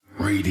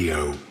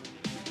Radio.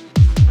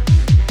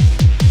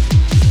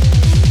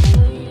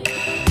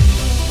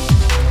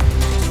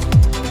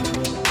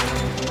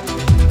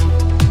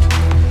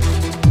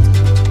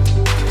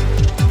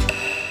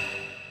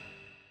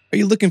 Are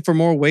you looking for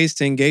more ways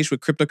to engage with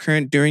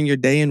cryptocurrency during your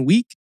day and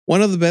week?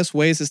 One of the best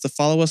ways is to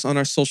follow us on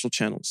our social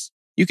channels.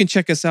 You can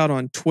check us out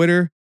on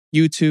Twitter,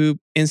 YouTube,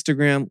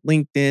 Instagram,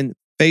 LinkedIn,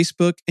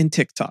 Facebook, and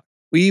TikTok.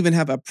 We even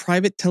have a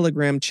private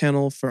Telegram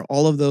channel for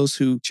all of those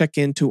who check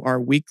into our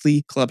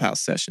weekly Clubhouse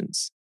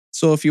sessions.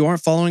 So if you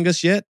aren't following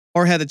us yet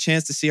or had a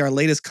chance to see our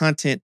latest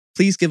content,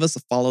 please give us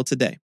a follow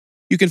today.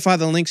 You can find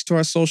the links to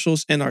our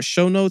socials in our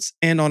show notes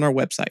and on our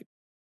website.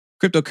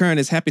 Cryptocurrency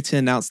is happy to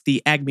announce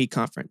the AGME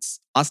conference.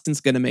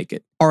 Austin's gonna make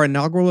it. Our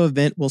inaugural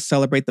event will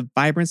celebrate the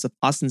vibrance of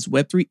Austin's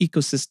Web3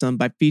 ecosystem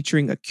by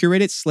featuring a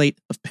curated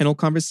slate of panel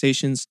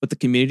conversations with the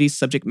community's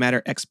subject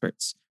matter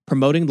experts,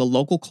 promoting the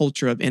local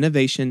culture of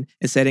innovation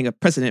and setting a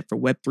precedent for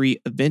Web3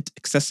 event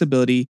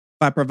accessibility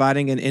by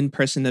providing an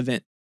in-person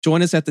event.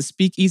 Join us at the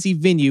Speakeasy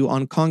venue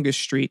on Congress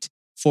Street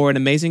for an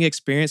amazing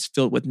experience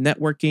filled with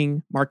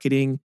networking,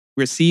 marketing,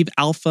 receive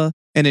alpha,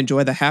 and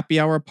enjoy the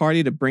happy hour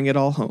party to bring it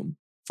all home.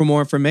 For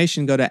more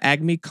information, go to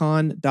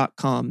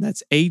agmicon.com.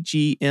 That's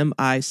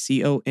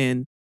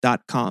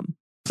AGMICON.com.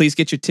 Please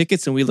get your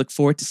tickets, and we look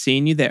forward to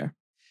seeing you there.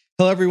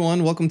 Hello,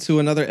 everyone. Welcome to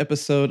another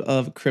episode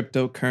of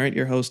Cryptocurrency.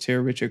 Your host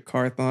here, Richard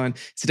Carthon.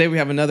 Today, we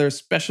have another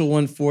special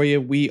one for you.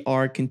 We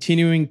are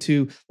continuing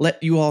to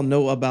let you all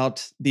know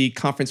about the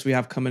conference we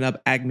have coming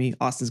up, AGME.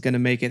 Austin's going to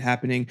make it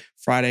happening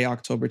Friday,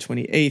 October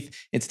 28th.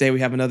 And today,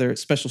 we have another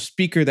special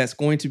speaker that's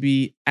going to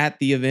be at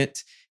the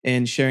event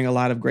and sharing a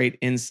lot of great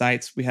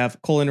insights. We have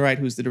Cole Enright,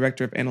 who's the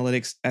Director of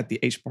Analytics at the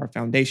HBAR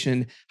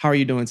Foundation. How are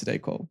you doing today,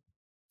 Cole?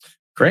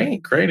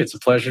 Great. It's a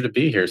pleasure to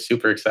be here.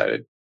 Super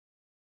excited.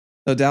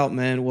 No doubt,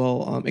 man.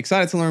 Well, I'm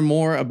excited to learn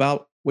more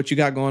about what you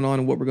got going on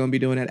and what we're going to be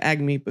doing at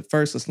AGME. But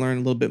first, let's learn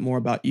a little bit more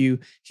about you.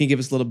 Can you give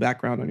us a little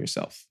background on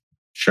yourself?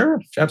 Sure,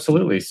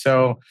 absolutely.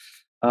 So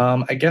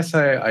I guess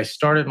I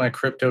started my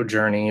crypto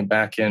journey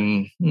back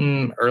in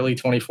early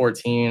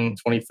 2014,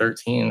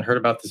 2013. Heard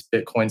about this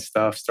Bitcoin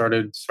stuff,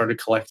 started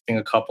collecting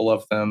a couple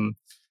of them.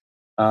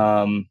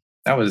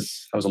 That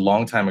was a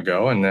long time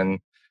ago. And then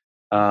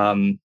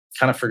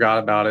kind of forgot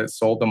about it,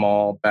 sold them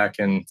all back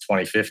in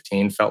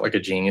 2015, felt like a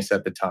genius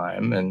at the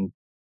time. And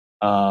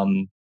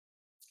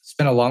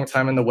spent a long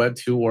time in the Web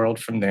 2 world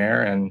from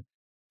there. And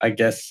I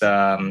guess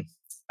at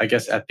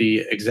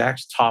the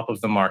exact top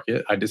of the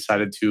market, I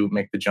decided to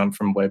make the jump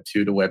from Web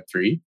 2 to Web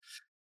 3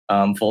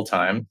 full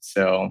time.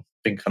 So I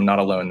think I'm not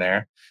alone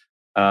there.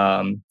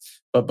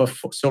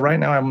 So right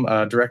now I'm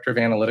Director of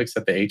Analytics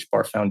at the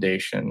HBAR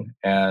Foundation.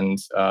 And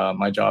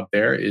my job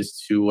there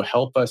is to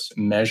help us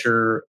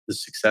measure the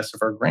success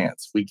of our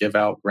grants. We give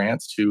out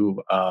grants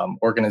to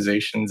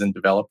organizations and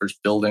developers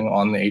building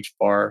on the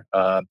HBAR,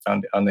 on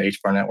the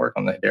HBAR network,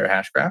 on the Hedera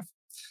Hashgraph.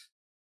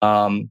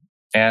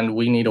 And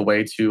we need a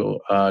way to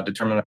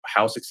determine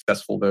how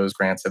successful those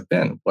grants have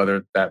been,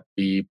 whether that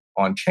be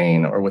on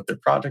chain or with their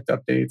project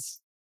updates.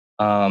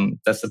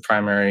 That's the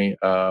primary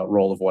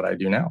role of what I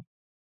do now.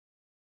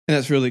 And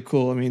that's really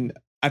cool. I mean,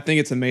 I think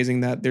it's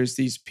amazing that there's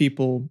these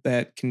people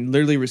that can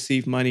literally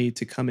receive money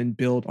to come and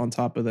build on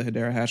top of the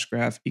Hedera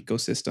Hashgraph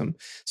ecosystem.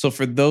 So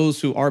for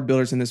those who are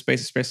builders in this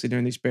space, especially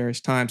during these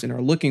bearish times and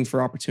are looking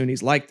for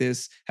opportunities like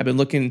this, have been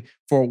looking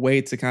for a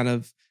way to kind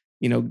of,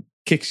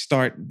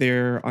 kickstart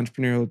their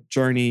entrepreneurial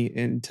journey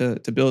and to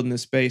build in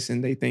this space,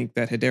 and they think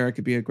that Hedera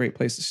could be a great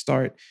place to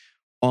start.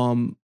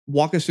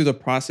 Walk us through the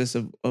process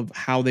of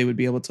how they would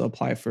be able to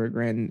apply for a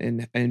grant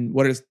and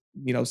what is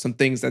some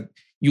things that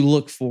you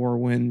look for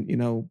when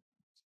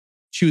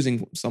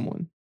choosing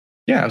someone.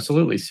 Yeah,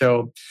 absolutely.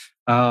 So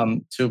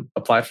to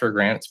apply for a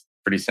grant, it's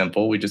pretty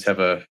simple. We just have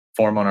a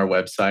form on our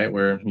website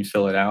where you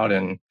fill it out,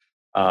 and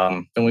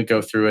then we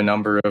go through a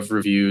number of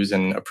reviews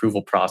and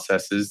approval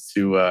processes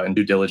and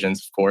due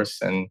diligence, of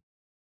course. And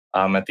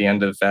at the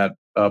end of that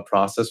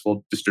process,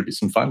 we'll distribute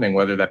some funding,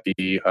 whether that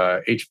be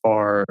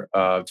HBAR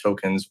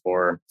tokens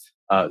or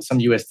some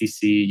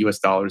USDC, US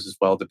dollars as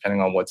well,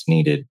 depending on what's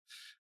needed.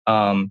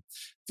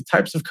 The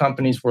types of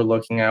companies we're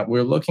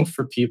looking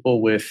for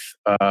people with,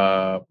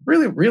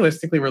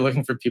 realistically, we're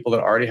looking for people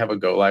that already have a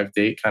go live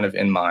date kind of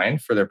in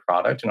mind for their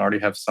product and already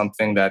have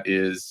something that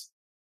is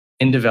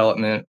in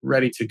development,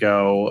 ready to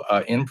go,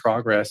 in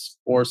progress,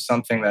 or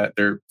something that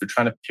they're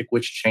trying to pick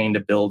which chain to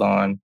build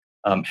on,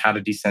 how to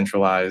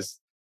decentralize.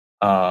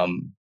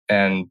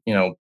 And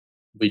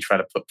we try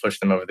to push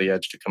them over the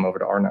edge to come over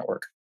to our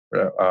network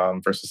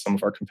versus some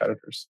of our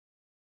competitors.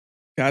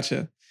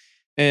 Gotcha.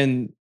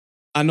 And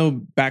I know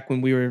back when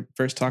we were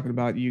first talking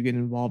about you getting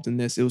involved in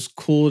this, it was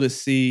cool to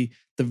see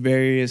the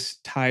various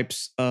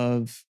types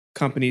of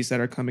companies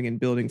that are coming and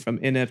building, from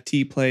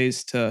NFT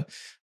plays to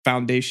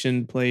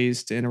foundation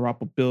plays to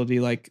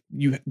interoperability.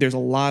 There's a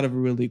lot of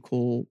really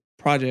cool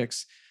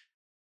projects.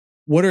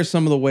 What are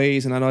some of the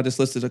ways, and I know I just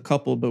listed a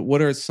couple, but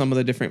what are some of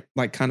the different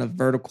kind of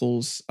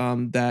verticals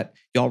that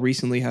y'all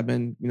recently have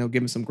been,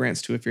 giving some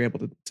grants to, if you're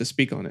able to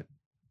speak on it?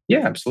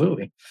 Yeah,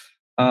 absolutely.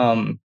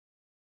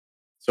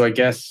 So I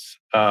guess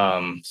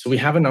So we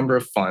have a number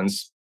of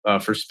funds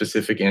for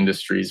specific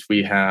industries.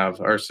 We have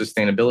our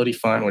sustainability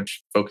fund,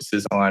 which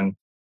focuses on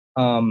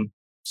um,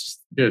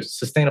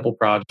 sustainable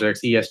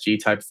projects,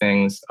 ESG type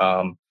things.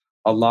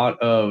 A lot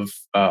of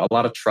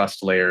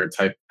trust layer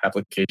type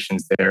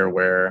applications there,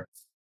 where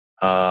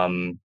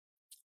um,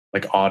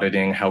 like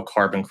auditing how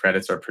carbon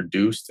credits are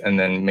produced and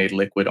then made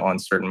liquid on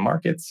certain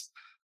markets.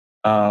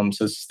 So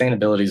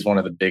sustainability is one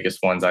of the biggest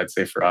ones I'd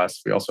say for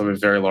us. We also have a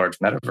very large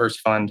metaverse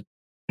fund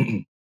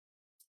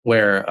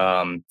where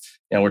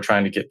we're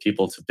trying to get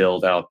people to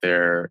build out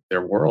their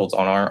worlds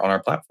on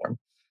our platform.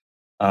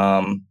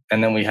 And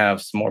then we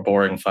have some more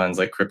boring funds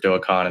like crypto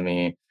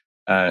economy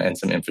and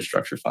some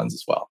infrastructure funds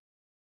as well.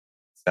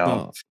 So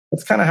Oh,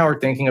 that's kind of how we're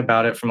thinking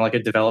about it from like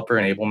a developer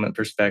enablement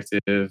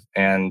perspective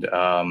and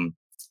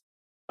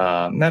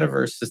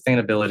metaverse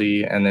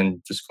sustainability, and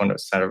then just going to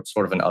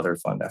sort of an other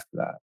fund after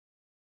that.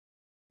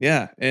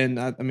 yeah. And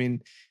I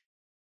mean,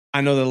 I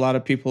know that a lot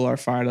of people are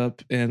fired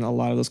up in a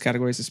lot of those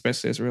categories,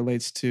 especially as it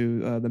relates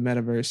to the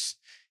metaverse.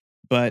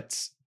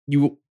 But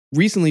you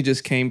recently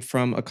just came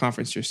from a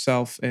conference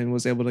yourself and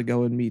was able to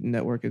go and meet and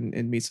network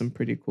and meet some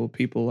pretty cool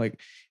people. Like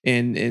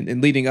in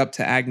leading up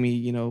to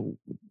AGME,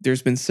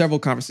 there's been several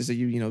conferences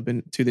that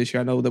been to this year.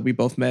 I know that we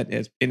both met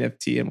at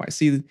NFT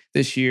NYC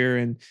this year,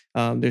 and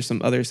there's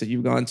some others that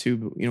you've gone to.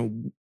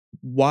 But,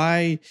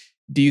 why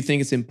do you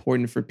think it's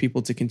important for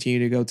people to continue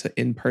to go to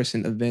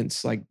in-person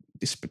events like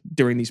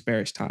during these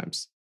bearish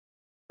times?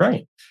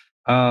 Right.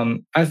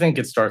 I think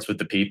it starts with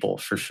the people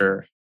for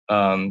sure.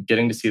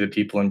 Getting to see the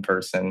people in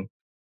person.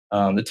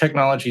 The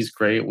technology is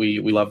great. We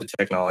love the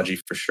technology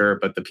for sure,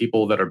 but the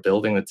people that are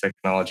building the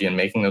technology and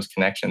making those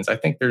connections, I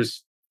think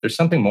there's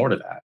something more to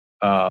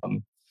that.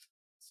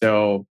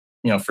 So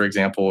for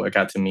example, I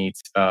got to meet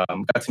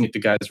the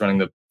guys running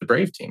the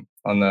Brave team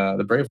on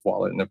the Brave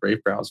wallet and the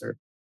Brave browser,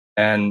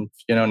 and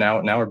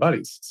now we're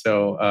buddies.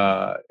 So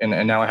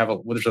and now I have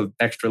there's an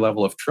extra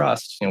level of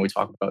trust. We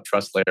talk about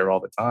trust layer all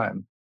the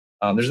time.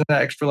 There's an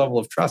extra level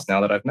of trust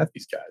now that I've met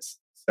these guys.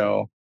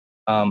 So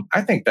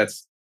I think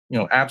that's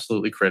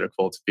absolutely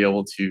critical to be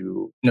able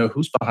to know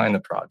who's behind the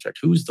project,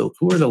 who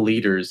are the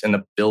leaders and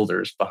the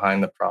builders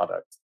behind the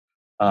product.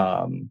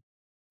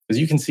 Because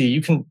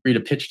you can read a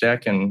pitch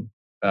deck and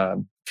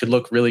could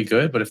look really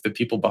good, but if the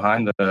people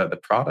behind the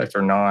product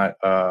are not,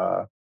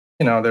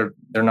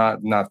 they're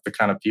not the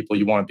kind of people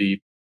you want to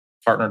be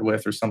partnered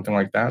with or something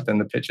like that, then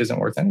the pitch isn't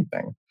worth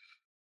anything.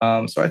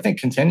 So I think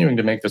continuing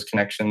to make those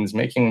connections,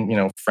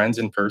 making friends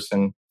in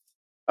person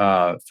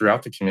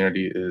throughout the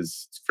community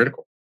is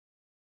critical.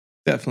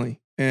 Definitely.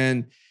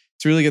 And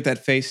to really get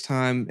that face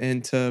time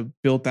and to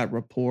build that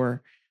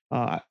rapport,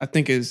 I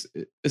think is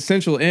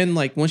essential. And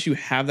like once you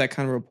have that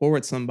kind of rapport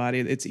with somebody,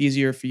 it's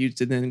easier for you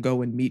to then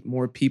go and meet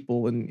more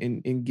people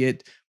and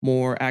get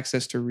more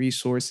access to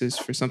resources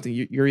for something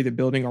you're either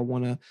building or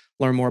want to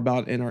learn more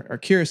about and are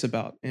curious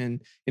about.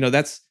 And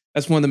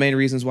that's one of the main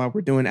reasons why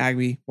we're doing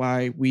AGME,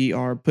 why we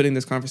are putting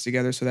this conference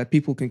together so that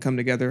people can come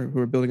together who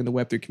are building in the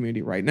Web3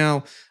 community right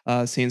now,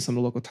 seeing some of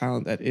the local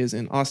talent that is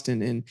in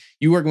Austin. And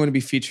you are going to be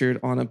featured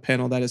on a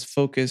panel that is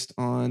focused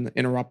on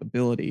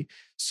interoperability.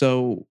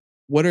 So,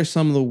 what are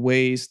some of the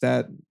ways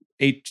that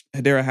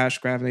Hedera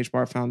Hashgraph and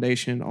HBAR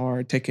Foundation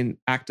are taking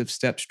active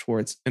steps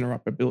towards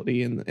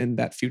interoperability in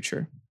that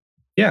future?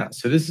 Yeah,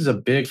 so this is a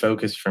big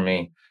focus for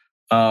me.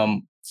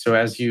 So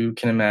as you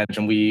can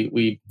imagine,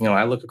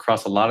 I look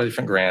across a lot of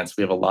different grants.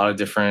 We have a lot of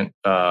different.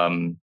 I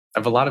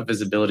have a lot of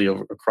visibility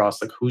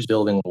across like who's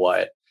building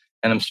what,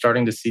 and I'm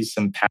starting to see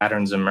some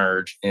patterns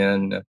emerge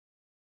in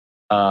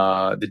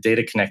the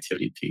data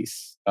connectivity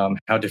piece.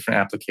 How different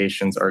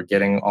applications are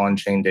getting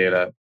on-chain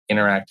data,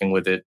 interacting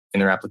with it in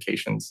their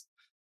applications.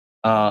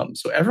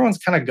 So everyone's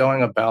kind of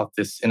going about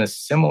this in a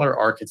similar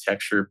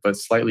architecture, but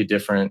slightly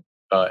different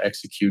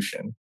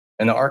execution.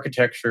 And the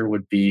architecture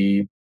would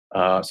be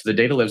so the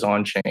data lives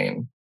on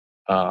chain.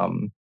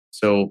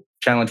 So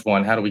challenge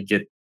one: how do we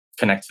get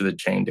connect to the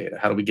chain data?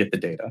 How do we get the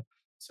data?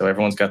 So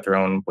everyone's got their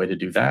own way to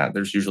do that.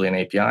 There's usually an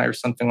API or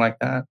something like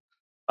that.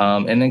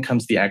 And then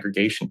comes the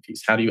aggregation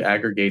piece. How do you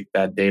aggregate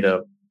that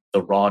data,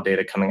 the raw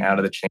data coming out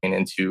of the chain,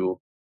 into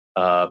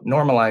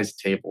normalized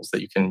tables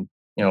that you can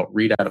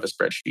read out of a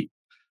spreadsheet?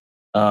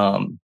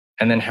 And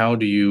then how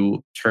do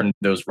you turn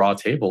those raw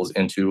tables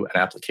into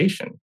an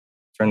application?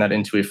 Turn that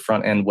into a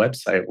front end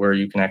website where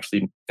you can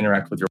actually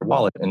interact with your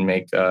wallet and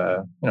make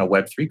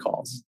Web3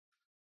 calls.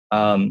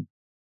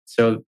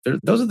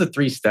 Those are the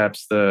three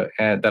steps that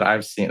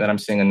I'm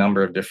seeing a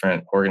number of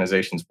different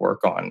organizations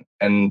work on,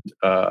 and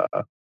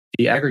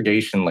the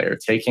aggregation layer,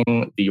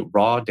 taking the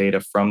raw data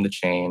from the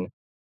chain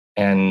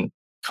and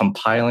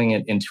compiling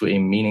it into a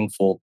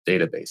meaningful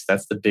database.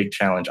 That's the big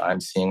challenge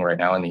I'm seeing right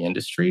now in the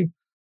industry.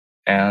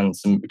 And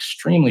some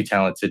extremely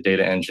talented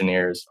data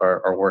engineers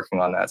are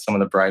working on that, some of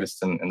the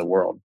brightest in the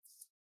world.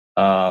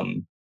 I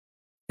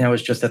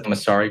was just at the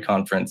Masari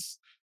conference,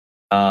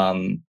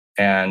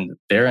 and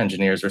their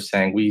engineers are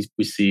saying we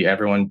see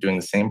everyone doing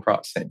the same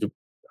process,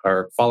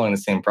 are following the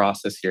same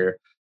process here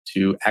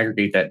to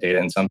aggregate that data,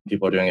 and some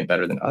people are doing it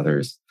better than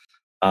others.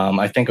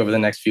 I think over the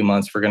next few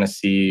months, we're going to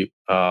see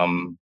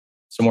some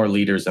more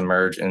leaders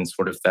emerge in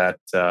sort of that.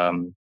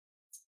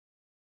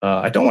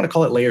 I don't want to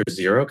call it layer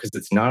zero because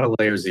it's not a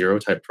layer zero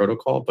type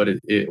protocol, but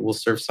it will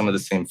serve some of the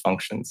same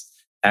functions,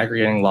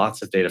 aggregating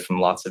lots of data from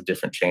lots of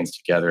different chains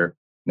together,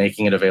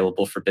 making it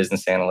available for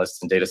business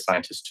analysts and data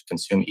scientists to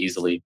consume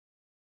easily.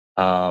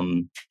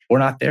 We're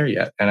not there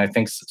yet. And I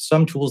think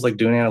some tools like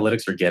Dune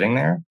Analytics are getting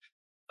there.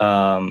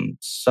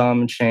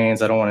 Some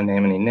chains, I don't want to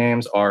name any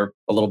names, are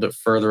a little bit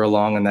further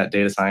along in that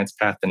data science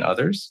path than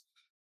others.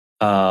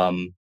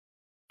 Um,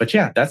 but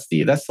yeah, that's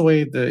the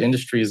way the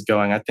industry is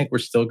going. I think we're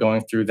still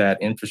going through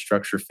that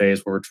infrastructure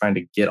phase where we're trying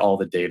to get all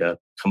the data,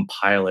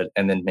 compile it,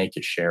 and then make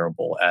it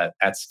shareable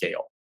at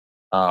scale.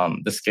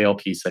 The scale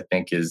piece, I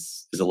think,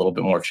 is a little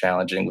bit more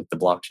challenging with the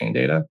blockchain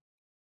data,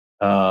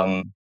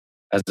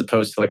 as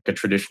opposed to like a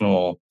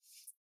traditional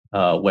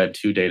Web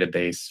 2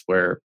 database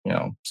where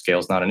scale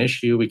is not an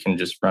issue. We can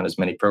just run as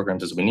many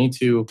programs as we need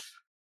to.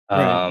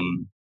 Right.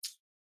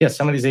 Yeah,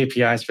 some of these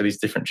APIs for these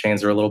different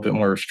chains are a little bit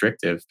more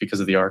restrictive because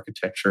of the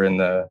architecture and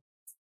the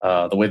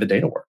way the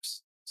data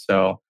works.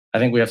 So I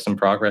think we have some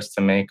progress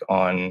to make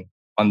on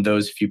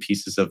those few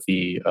pieces of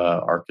the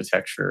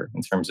architecture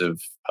in terms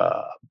of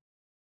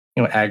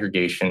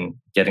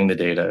aggregation, getting the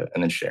data,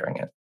 and then sharing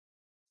it.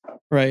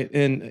 Right.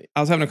 And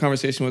I was having a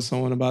conversation with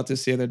someone about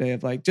this the other day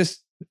of like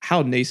just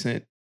how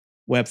nascent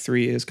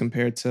Web3 is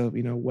compared to,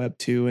 Web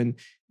 2, and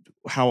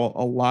how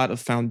a lot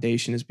of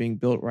foundation is being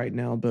built right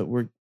now. But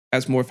we're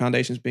as more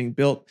foundations being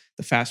built,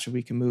 the faster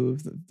we can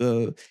move,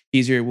 the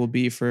easier it will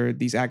be for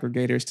these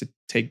aggregators to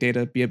take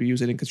data, be able to use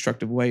it in a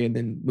constructive way, and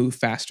then move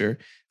faster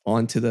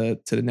on to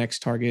the next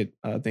target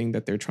thing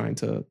that they're trying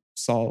to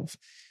solve.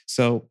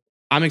 So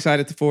I'm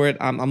excited for it.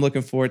 I'm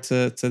looking forward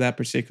to that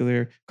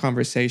particular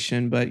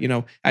conversation. But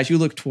as you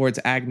look towards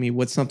AGME,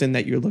 what's something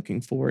that you're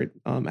looking forward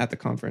at the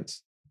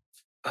conference?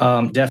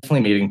 Definitely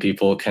meeting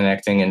people,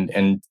 connecting,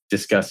 and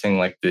discussing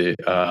like the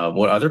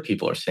what other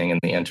people are seeing in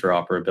the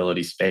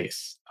interoperability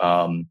space.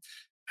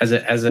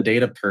 As a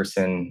data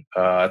person,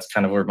 that's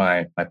kind of where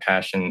my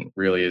passion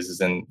really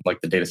is in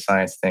like the data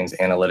science things,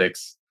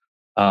 analytics,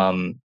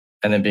 and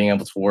then being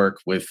able to work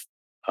with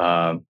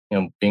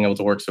being able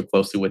to work so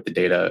closely with the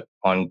data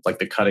on like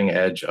the cutting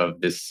edge of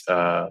this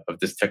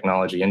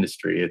technology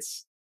industry.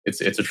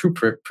 It's a true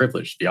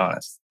privilege to be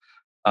honest.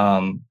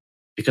 Um,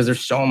 because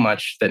there's so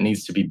much that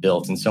needs to be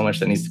built and so much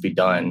that needs to be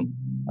done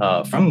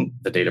from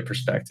the data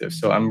perspective.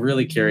 So I'm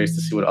really curious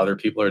to see what other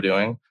people are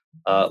doing,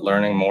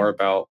 learning more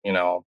about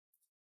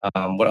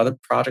what other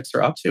projects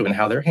are up to and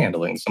how they're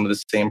handling some of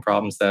the same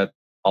problems that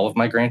all of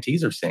my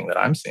grantees are seeing that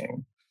I'm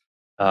seeing.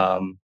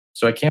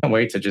 So I can't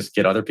wait to just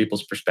get other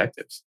people's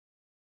perspectives.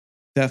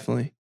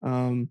 Definitely.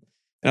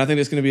 And I think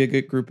there's going to be a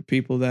good group of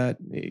people that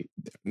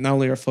not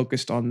only are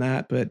focused on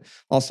that, but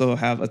also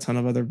have a ton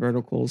of other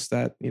verticals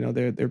that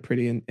they're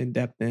pretty in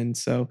depth in.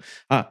 So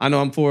I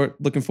know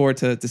looking forward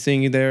to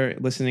seeing you there,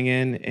 listening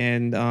in,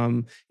 and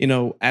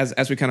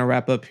as we kind of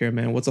wrap up here,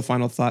 man, what's a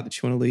final thought that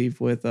you want to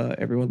leave with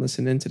everyone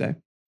listening in today?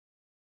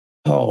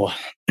 Oh,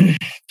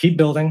 keep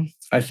building.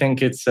 I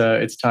think it's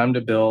time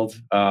to build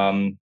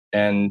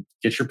and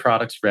get your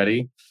products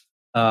ready.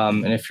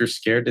 And if you're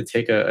scared to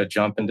take a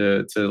jump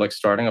into like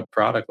starting a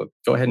product,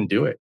 go ahead and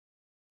do it.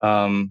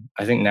 I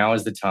think now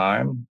is the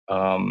time.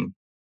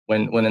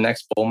 When the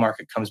next bull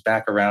market comes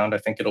back around, I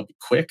think it'll be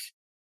quick,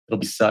 it'll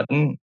be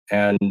sudden,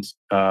 and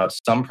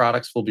some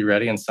products will be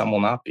ready and some will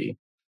not be.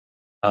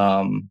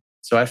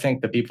 So I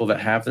think the people that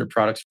have their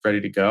products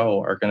ready to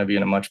go are going to be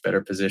in a much better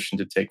position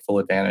to take full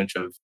advantage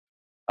of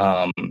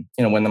um,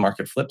 when the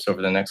market flips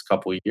over the next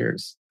couple of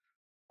years.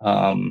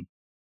 Um,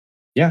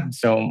 yeah.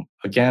 So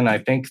again, I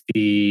think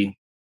the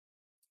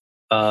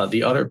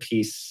other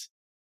piece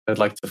I'd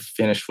like to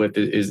finish with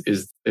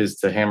is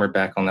to hammer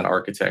back on that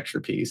architecture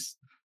piece.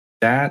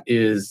 That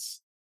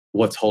is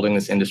what's holding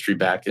this industry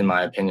back, in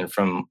my opinion,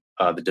 from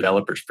the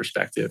developer's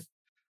perspective.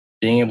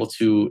 Being able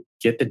to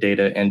get the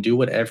data and do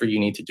whatever you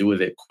need to do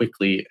with it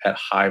quickly at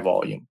high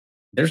volume.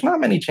 There's not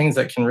many chains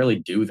that can really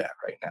do that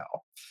right now.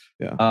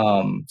 Yeah.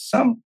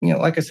 Some,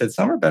 like I said,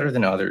 some are better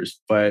than others,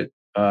 but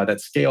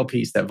that scale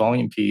piece, that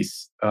volume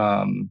piece, we're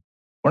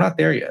not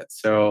there yet.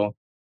 So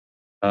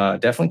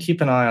definitely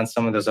keep an eye on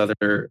some of those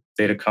other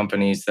data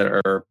companies that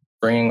are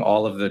bringing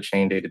all of the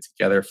chain data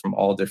together from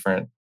all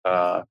different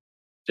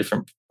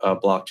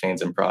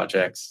blockchains and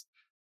projects.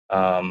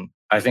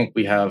 I think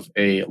we have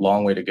a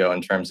long way to go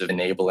in terms of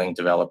enabling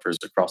developers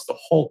across the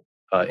whole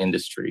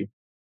industry.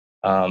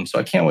 So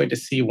I can't wait to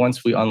see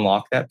once we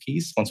unlock that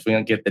piece, once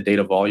we get the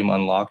data volume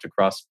unlocked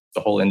across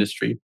the whole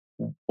industry,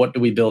 what do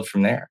we build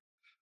from there?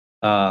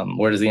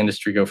 Where does the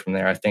industry go from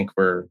there? I think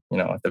we're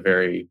at the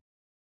very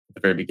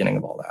beginning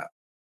of all that.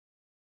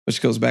 which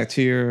goes back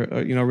to your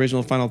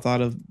original final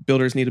thought of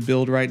builders need to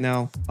build right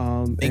now.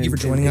 Thank you for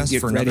joining us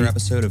for another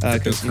episode of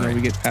Cryptocurrent.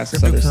 We get past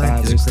this other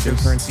side. Is a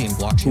cryptocurrency and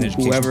blockchain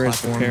education whoever is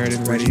platform prepared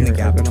and ready bridging the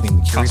gap between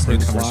the curious hop in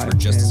newcomers fly who are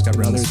just and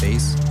discovering the others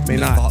space may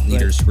and the not. thought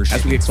leaders who are As we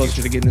shaping get its closer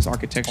future. to getting this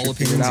architecture All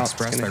figured opinions out,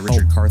 expressed it's by gonna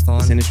Richard help Carthon,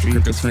 this industry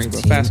the continue to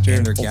Cryptocurrency go faster,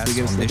 and their hopefully guests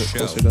get us a on little this bit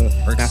show closer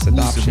to are mass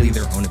exclusively adoption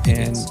their own and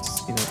opinions.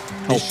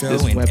 help This show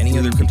this and any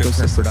other Web3 cryptocurrency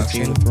ecosystem production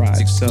continue to thrive.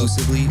 is So,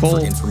 exclusively for Cole,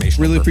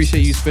 informational really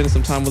appreciate you purposes. spending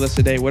some time with us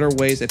today. What are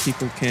ways that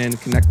people can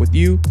connect with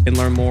you and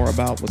learn more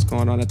about what's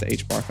going on at the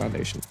HBAR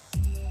Foundation?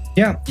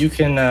 Yeah, you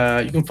can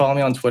follow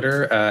me on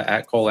Twitter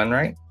at Cole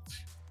Enright.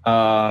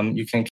 You can